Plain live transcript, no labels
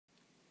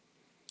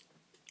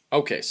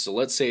Okay, so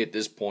let's say at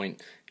this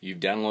point you've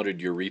downloaded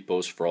your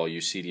repos for all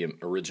you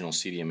original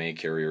CDMA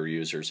carrier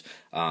users,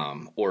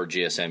 or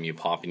GSM. You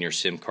pop in your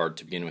SIM card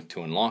to begin with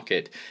to unlock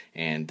it,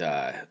 and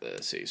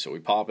let's see. So we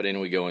pop it in,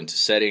 we go into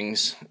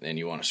settings, then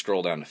you want to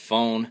scroll down to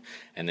phone,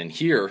 and then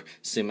here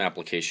SIM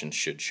applications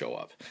should show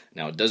up.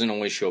 Now it doesn't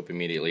always show up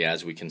immediately,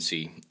 as we can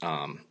see.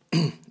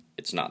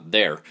 It's not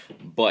there,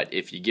 but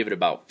if you give it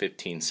about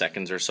 15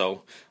 seconds or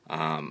so,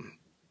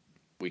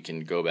 we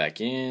can go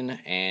back in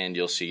and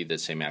you'll see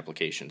that SIM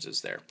applications is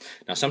there.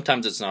 Now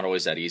sometimes it's not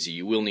always that easy.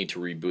 You will need to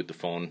reboot the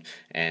phone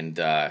and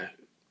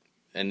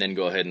then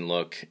go ahead and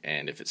look,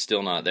 and if it's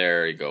still not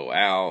there, you go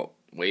out,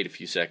 wait a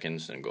few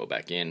seconds, and go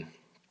back in.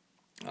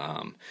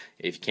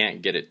 If you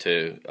can't get it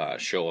to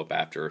show up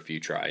after a few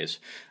tries,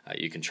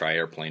 you can try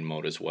airplane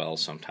mode as well.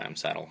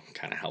 Sometimes that'll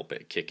kind of help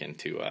it kick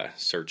into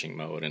searching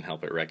mode and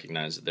help it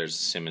recognize that there's a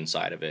SIM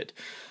inside of it.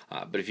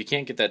 But if you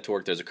can't get that to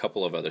work, there's a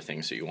couple of other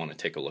things that you want to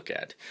take a look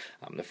at.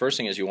 The first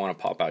thing is you want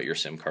to pop out your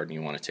SIM card and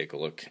you want to take a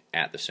look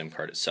at the SIM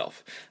card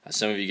itself.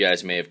 Some of you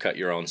guys may have cut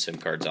your own SIM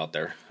cards out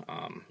there.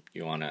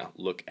 You want to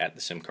look at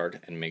the SIM card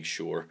and make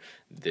sure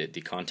that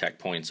the contact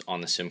points on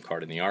the SIM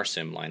card and the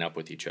RSIM line up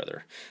with each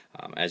other.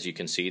 As you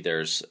can see,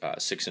 there's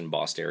 6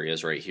 embossed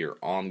areas right here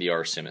on the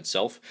RSIM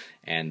itself,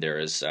 and there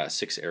is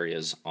 6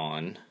 areas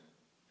on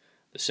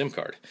the SIM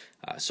card.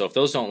 So if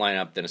those don't line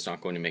up, then it's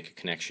not going to make a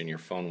connection. Your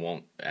phone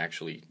won't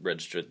actually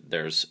register that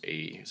there's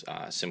a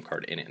SIM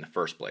card in it in the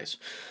first place.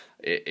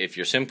 If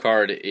your SIM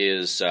card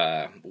is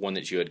one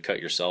that you had cut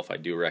yourself, I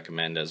do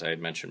recommend, as I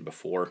had mentioned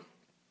before,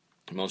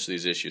 most of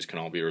these issues can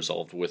all be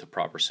resolved with a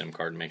proper SIM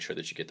card. Make sure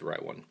that you get the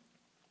right one.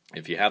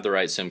 If you have the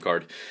right SIM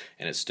card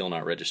and it's still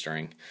not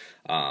registering,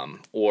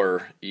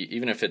 or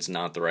even if it's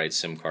not the right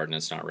SIM card and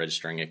it's not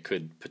registering, it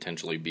could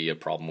potentially be a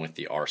problem with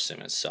the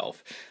RSIM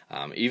itself.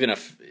 Even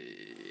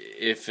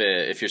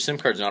if your SIM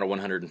card is not a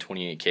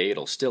 128K,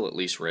 it'll still at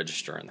least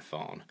register in the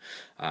phone,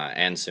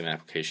 and SIM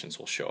applications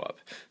will show up.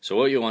 So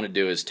what you want to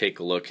do is take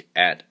a look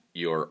at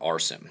your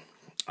RSIM.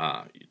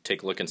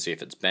 Take a look and see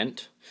if it's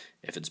bent.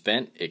 If it's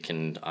bent, it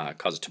can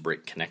cause it to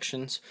break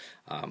connections.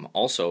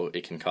 Also,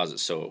 it can cause it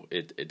so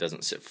it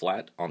doesn't sit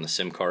flat on the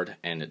SIM card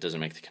and it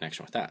doesn't make the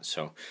connection with that.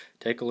 So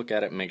take a look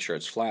at it, make sure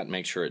it's flat,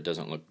 make sure it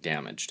doesn't look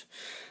damaged.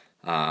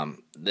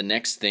 The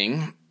next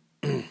thing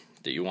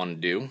that you want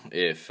to do,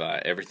 if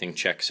everything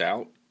checks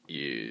out,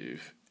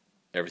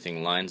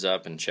 everything lines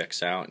up and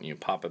checks out, and you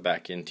pop it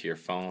back into your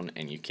phone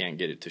and you can't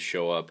get it to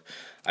show up.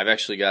 I've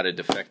actually got a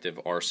defective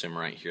RSIM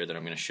right here that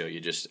I'm going to show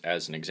you just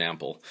as an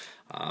example.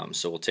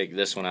 So we'll take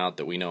this one out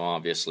that we know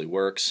obviously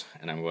works,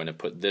 and I'm going to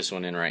put this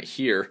one in right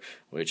here,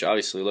 which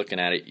obviously looking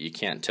at it you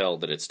can't tell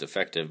that it's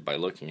defective by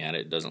looking at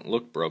it. It doesn't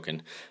look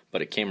broken,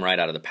 but it came right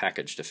out of the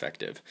package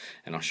defective.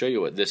 And I'll show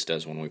you what this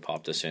does when we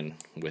pop this in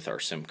with our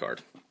SIM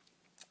card.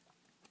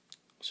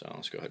 So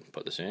let's go ahead and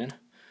put this in,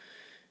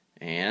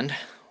 and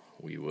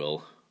we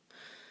will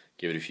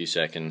give it a few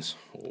seconds,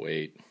 we'll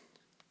wait.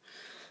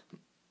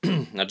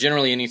 Now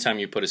generally anytime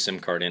you put a SIM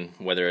card in,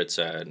 whether it's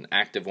an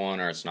active one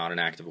or it's not an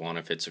active one,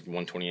 if it's a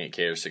 128K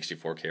or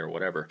 64K or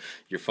whatever,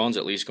 your phone's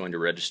at least going to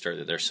register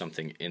that there's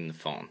something in the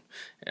phone.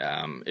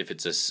 If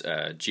it's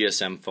a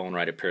GSM phone,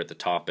 right up here at the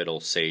top, it'll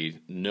say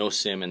no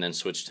SIM and then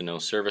switch to no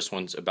service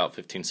once about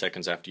 15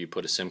 seconds after you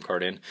put a SIM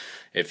card in.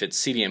 If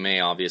it's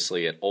CDMA,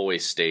 obviously it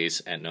always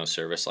stays at no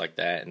service like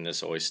that, and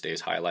this always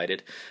stays highlighted.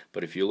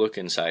 But if you look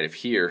inside of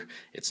here,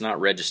 it's not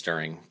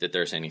registering that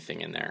there's anything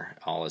in there.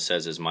 All it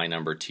says is my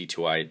number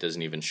T2I. It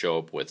doesn't even show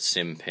up with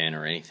SIM pin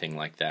or anything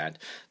like that.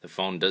 The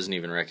phone doesn't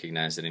even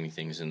recognize that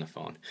anything's in the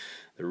phone.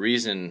 The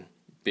reason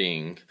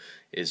being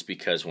is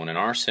because when an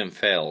RSIM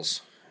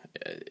fails,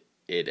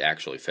 it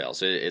actually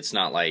fails. It's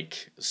not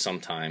like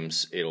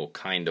sometimes it'll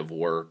kind of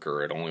work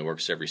or it only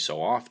works every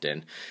so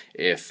often.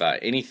 If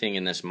anything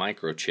in this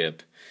microchip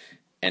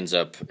ends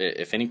up,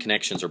 if any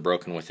connections are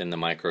broken within the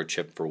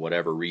microchip for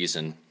whatever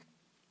reason,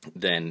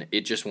 then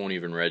it just won't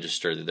even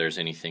register that there's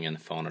anything in the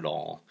phone at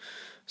all.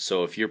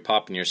 So if you're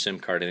popping your SIM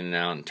card in and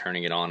out and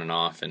turning it on and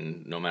off,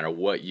 and no matter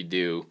what you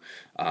do,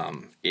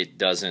 it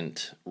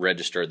doesn't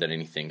register that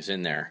anything's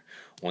in there.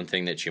 One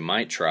thing that you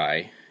might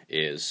try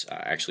is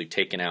actually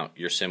taking out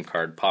your SIM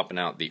card, popping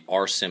out the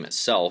RSIM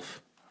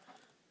itself,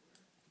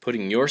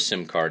 putting your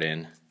SIM card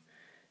in,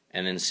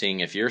 and then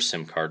seeing if your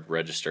SIM card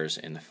registers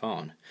in the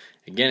phone.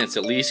 Again, it's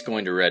at least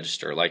going to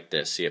register like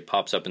this. See, it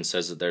pops up and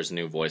says that there's a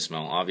new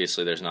voicemail.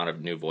 Obviously, there's not a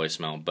new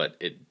voicemail, but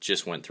it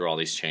just went through all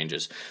these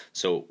changes.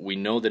 So we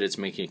know that it's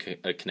making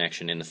a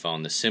connection in the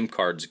phone. The SIM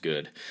card's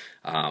good,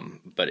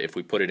 but if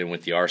we put it in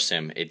with the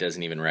RSIM, it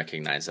doesn't even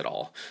recognize it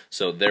all.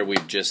 So there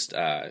we've just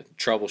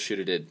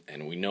troubleshooted it,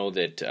 and we know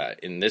that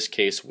in this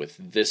case with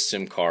this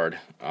SIM card,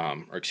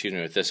 or excuse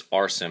me, with this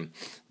RSIM,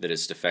 that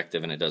it's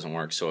defective and it doesn't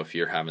work. So if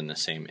you're having the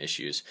same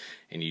issues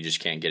and you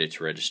just can't get it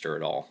to register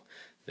at all,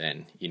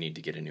 then you need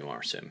to get a new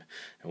RSIM.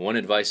 And one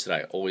advice that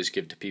I always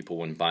give to people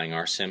when buying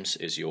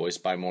RSIMs is you always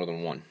buy more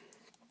than one.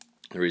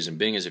 The reason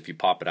being is if you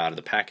pop it out of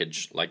the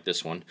package like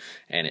this one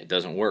and it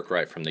doesn't work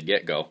right from the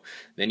get-go,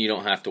 then you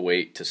don't have to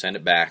wait to send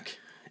it back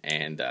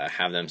and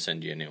have them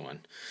send you a new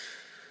one.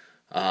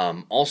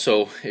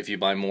 Also, if you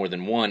buy more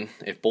than one,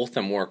 if both of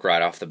them work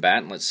right off the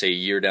bat, and let's say a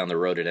year down the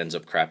road it ends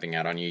up crapping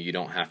out on you, you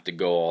don't have to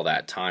go all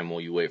that time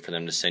while you wait for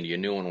them to send you a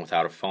new one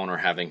without a phone or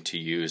having to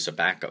use a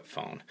backup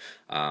phone.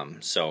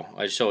 So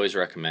I just always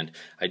recommend.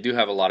 I do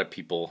have a lot of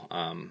people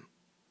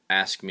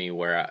ask me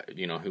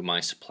who my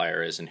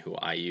supplier is and who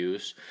I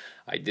use.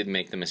 I did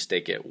make the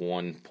mistake at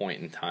one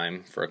point in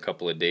time for a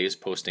couple of days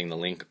posting the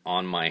link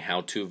on my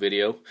how-to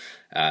video.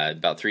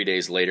 About 3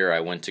 days later,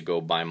 I went to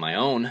go buy my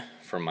own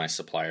from my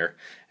supplier,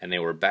 and they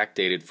were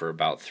backdated for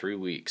about 3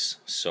 weeks.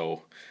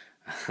 So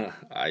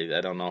I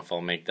don't know if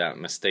I'll make that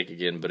mistake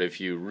again, but if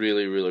you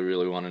really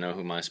want to know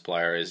who my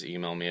supplier is,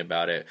 email me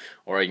about it,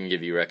 or I can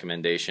give you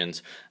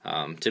recommendations.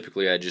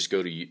 Typically I just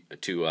go to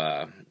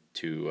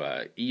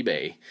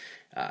eBay.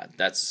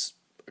 That's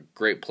a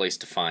great place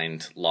to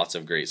find lots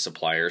of great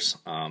suppliers.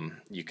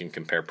 You can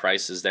compare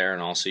prices there,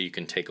 and also you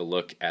can take a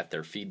look at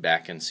their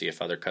feedback and see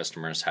if other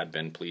customers have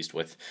been pleased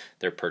with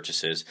their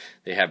purchases.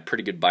 They have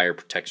pretty good buyer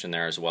protection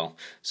there as well.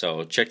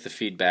 So check the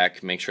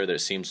feedback, make sure that it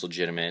seems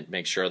legitimate,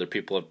 make sure other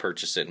people have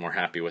purchased it and were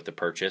happy with the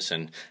purchase,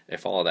 and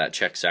if all of that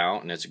checks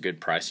out and it's a good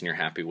price and you're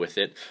happy with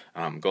it,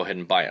 go ahead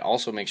and buy it.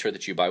 Also make sure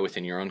that you buy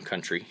within your own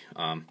country.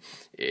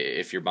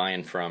 If you're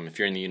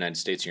in the United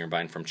States and you're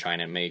buying from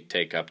China, it may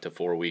take up to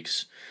 4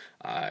 weeks,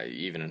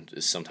 even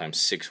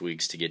sometimes 6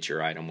 weeks to get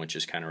your item, which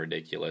is kind of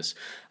ridiculous.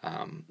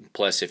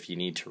 Plus, if you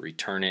need to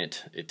return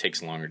it, it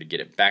takes longer to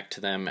get it back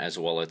to them, as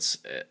well as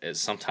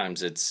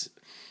sometimes it's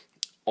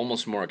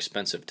almost more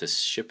expensive to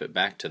ship it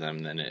back to them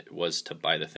than it was to buy the thing